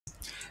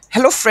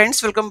Hello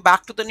friends, welcome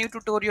back to the new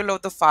tutorial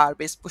of the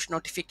Firebase push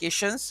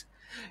notifications.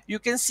 You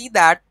can see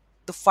that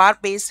the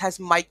Firebase has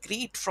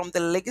migrated from the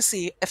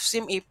legacy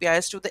FCM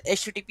APIs to the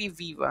HTTP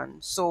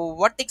v1. So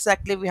what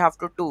exactly we have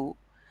to do?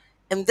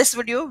 In this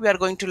video, we are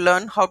going to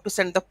learn how to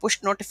send the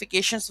push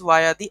notifications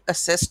via the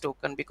access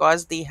token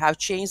because they have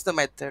changed the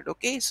method.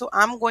 Okay, so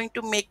I'm going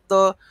to make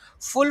the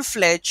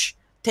full-fledged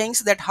things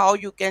that how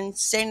you can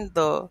send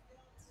the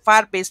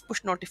Firebase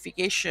push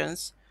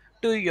notifications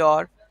to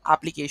your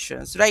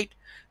applications, right?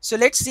 So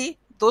let's see.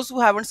 Those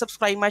who haven't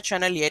subscribed my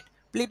channel yet,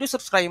 please do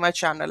subscribe my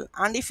channel.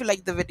 And if you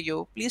like the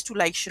video, please do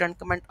like, share, and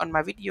comment on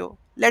my video.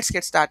 Let's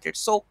get started.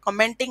 So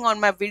commenting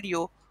on my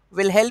video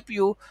will help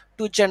you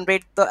to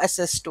generate the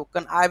SS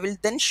token. I will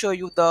then show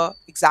you the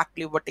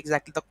exactly what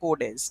exactly the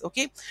code is.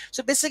 Okay,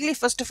 so basically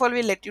first of all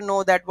we'll let you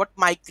know that what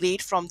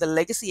migrate from the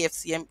legacy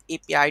FCM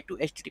API to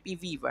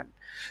HTTP v1.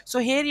 So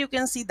here you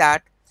can see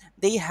that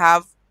they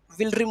have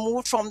will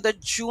remove from the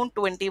June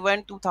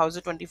 21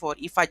 2024.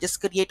 If I just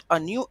create a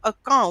new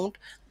account,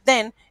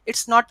 then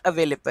it's not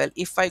available.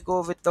 If I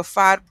go with the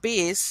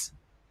Firebase,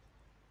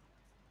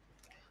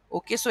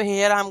 okay, so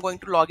here I'm going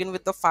to log in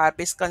with the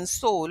Firebase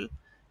console,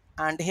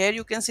 and here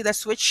you can see that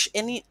switch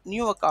any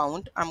new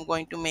account. I'm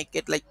going to make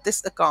it like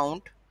this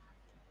account.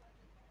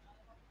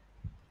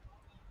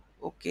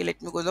 Okay, let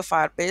me go to the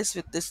Firebase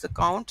with this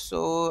account.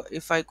 So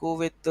if I go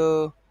with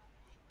the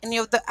any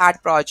of the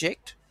add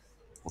project,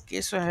 okay,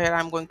 so here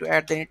I'm going to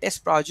add the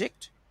test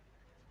project.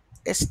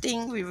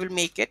 Testing, we will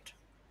make it.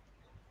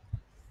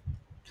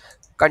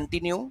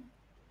 Continue,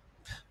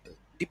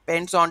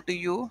 depends on to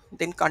you,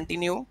 then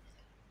continue.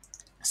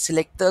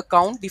 Select the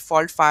account,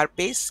 default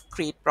Firebase,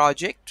 create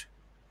project.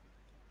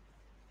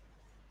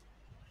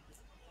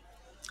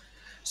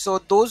 So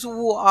those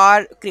who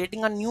are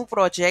creating a new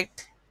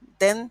project,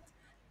 then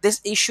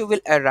this issue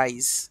will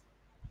arise.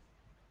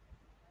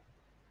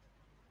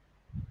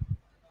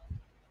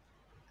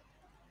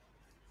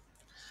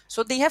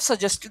 So they have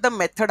suggested the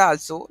method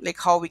also, like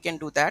how we can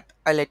do that.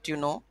 I'll let you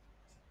know.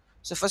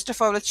 So first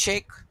of all, let's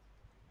check.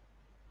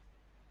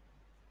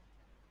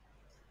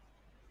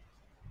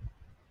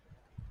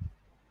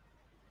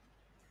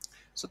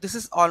 So this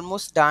is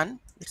almost done.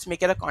 Let's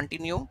make it a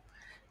continue.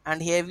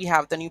 And here we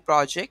have the new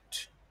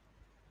project.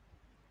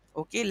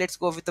 Okay, let's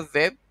go with the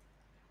web,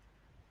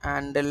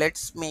 and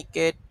let's make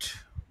it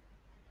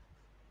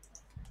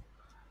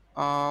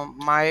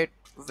my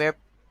web,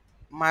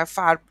 my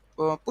fire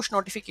push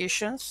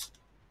notifications.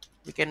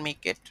 We can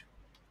make it.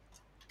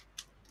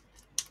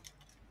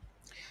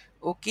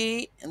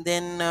 Okay, and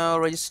then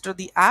register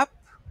the app.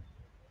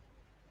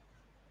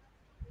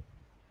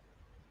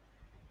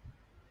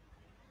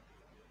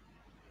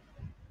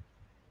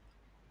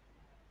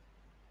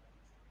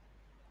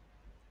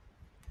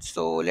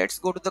 So let's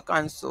go to the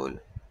console.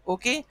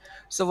 Okay,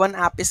 so one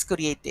app is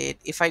created.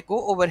 If I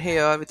go over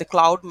here with the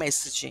cloud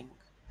messaging,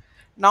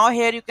 now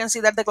here you can see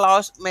that the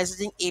cloud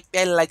messaging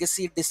API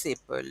legacy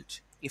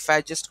disabled. If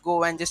I just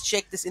go and just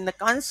check this in the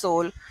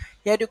console,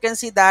 here you can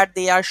see that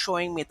they are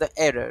showing me the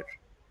error.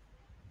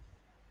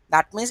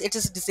 That means it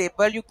is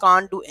disabled, you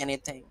can't do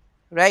anything,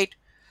 right?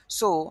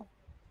 So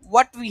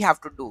what we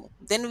have to do,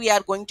 then we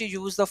are going to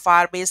use the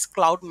Firebase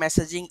cloud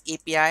messaging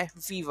API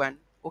v1.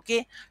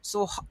 Okay,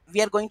 so we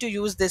are going to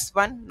use this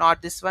one,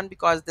 not this one,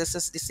 because this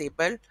is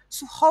disabled.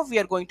 So how we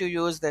are going to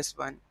use this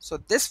one? So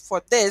this,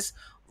 for this,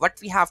 what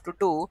we have to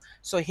do,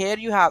 so here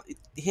you have,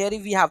 here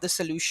we have the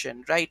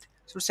solution, right?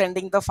 So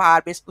sending the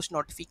Firebase push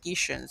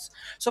notifications.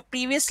 So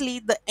previously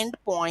the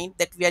endpoint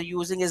that we are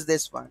using is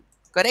this one,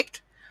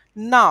 correct?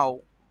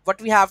 Now what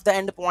we have, the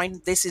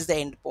endpoint, this is the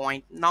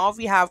endpoint. Now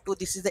we have to,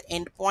 this is the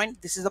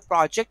endpoint, this is the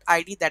project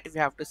ID that we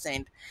have to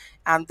send,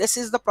 and this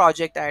is the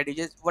project ID.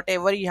 Just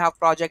whatever you have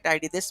project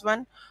ID, this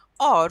one,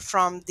 or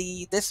from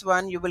the this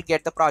one you will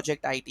get the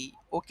project ID.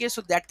 Okay,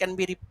 so that can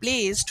be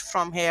replaced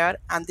from here,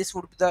 and this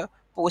would be the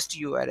post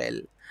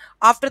URL.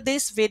 After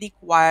this, we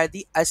require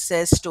the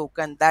access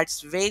token. That's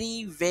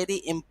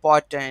very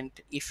important.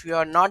 If you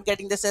are not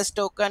getting the access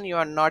token, you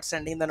are not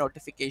sending the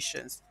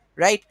notifications,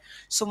 right?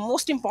 So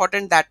most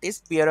important, that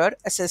is bearer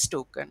access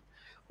token.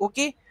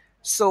 Okay,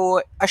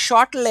 so a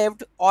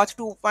short-lived auth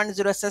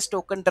 2.0 access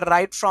token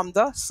derived from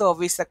the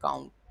service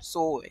account.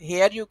 So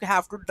here you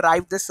have to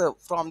derive this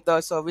from the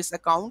service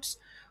accounts.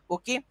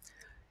 Okay,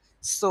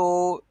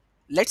 so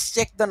let's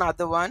check the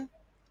another one.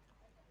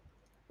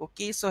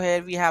 Okay, so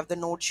here we have the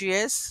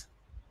Node.js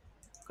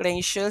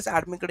credentials,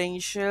 admin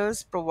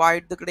credentials,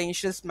 provide the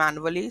credentials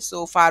manually.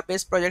 So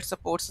Firebase project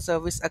supports the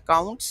service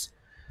accounts.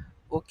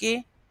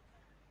 Okay,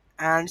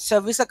 and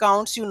service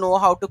accounts, you know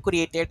how to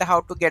create it, how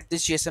to get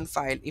this JSON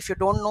file. If you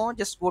don't know,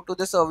 just go to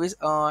the service,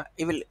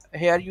 it will,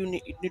 here you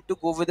need to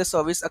go with the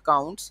service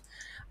accounts.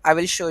 I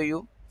will show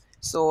you.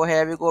 So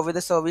here we go with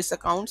the service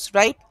accounts,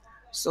 right?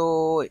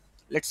 So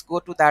let's go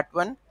to that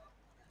one.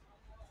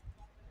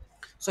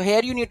 So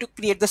here you need to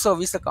create the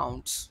service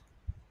accounts.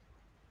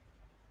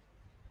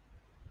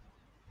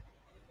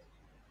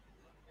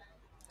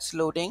 It's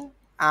loading,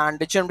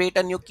 and generate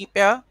a new key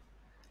pair.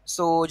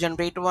 So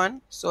generate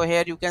one. So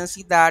here you can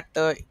see that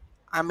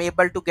I'm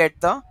able to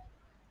get the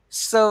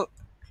So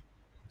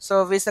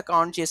service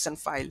account JSON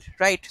file,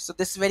 right? So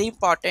this is very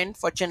important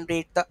for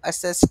generate the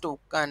access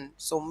token.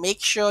 So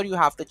make sure you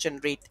have to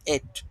generate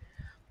it.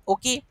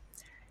 Okay.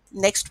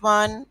 Next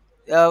one,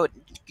 uh,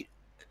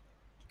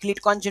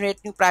 click on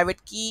generate new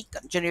private key,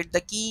 generate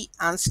the key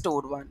and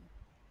stored one.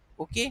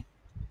 Okay.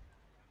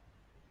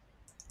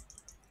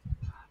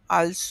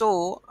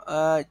 Also,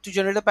 to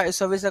generate the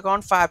service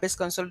account, Firebase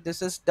console,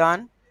 this is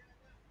done.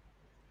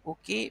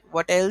 Okay.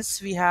 What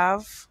else we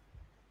have?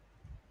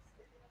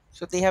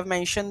 So they have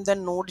mentioned the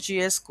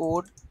Node.js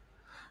code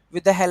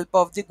with the help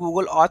of the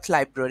Google Auth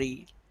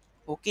library.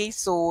 Okay,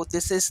 so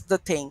this is the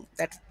thing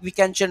that we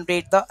can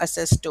generate the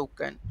access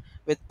token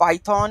with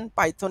Python.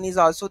 Python is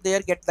also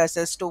there, get the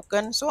access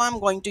token. So I'm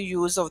going to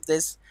use of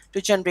this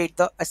to generate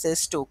the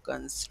access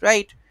tokens,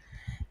 right?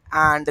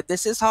 And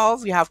this is how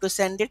we have to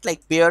send it,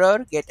 like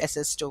bearer get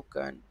access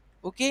token.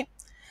 Okay,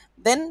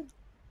 then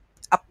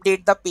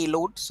update the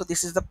payload. So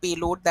this is the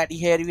payload that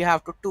here we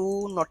have to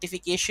do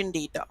notification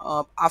data.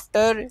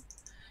 After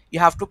you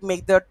have to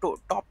make the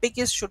topic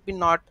is should be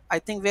not, I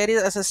think, where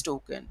is access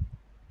token.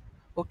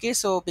 Okay,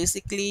 so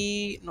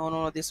basically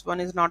no, this one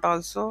is not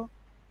also.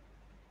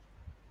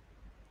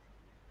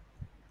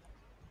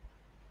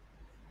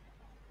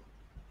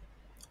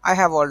 I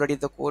have already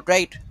the code,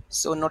 right?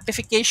 So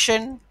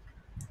notification,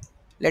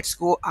 let's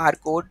go our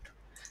code.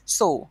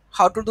 So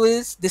how to do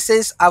this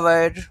is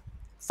our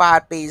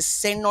Firebase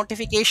send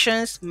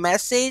notifications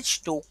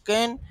message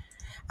token,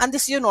 and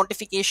this is your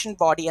notification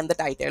body and the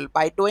title.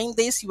 By doing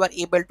this you are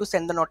able to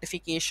send the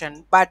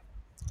notification, but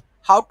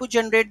how to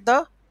generate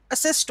the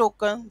access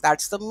token,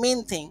 that's the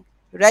main thing,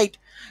 right?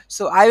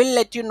 So I will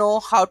let you know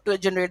how to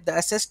generate the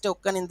access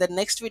token in the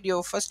next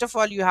video. First of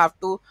all, you have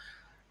to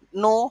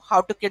know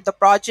how to create the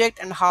project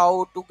and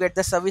how to get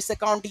the service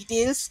account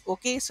details.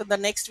 Okay, so the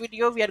next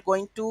video we are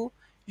going to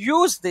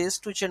use this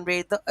to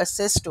generate the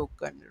access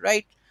token,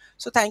 right?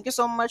 So thank you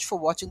so much for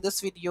watching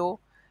this video,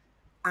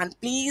 and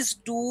please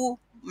do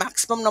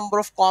maximum number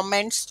of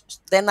comments,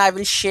 then I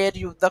will share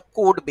you the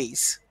code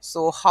base,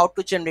 so how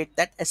to generate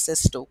that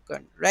access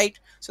token, right?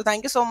 So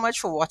thank you so much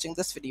for watching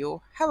this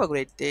video. Have a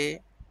great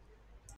day.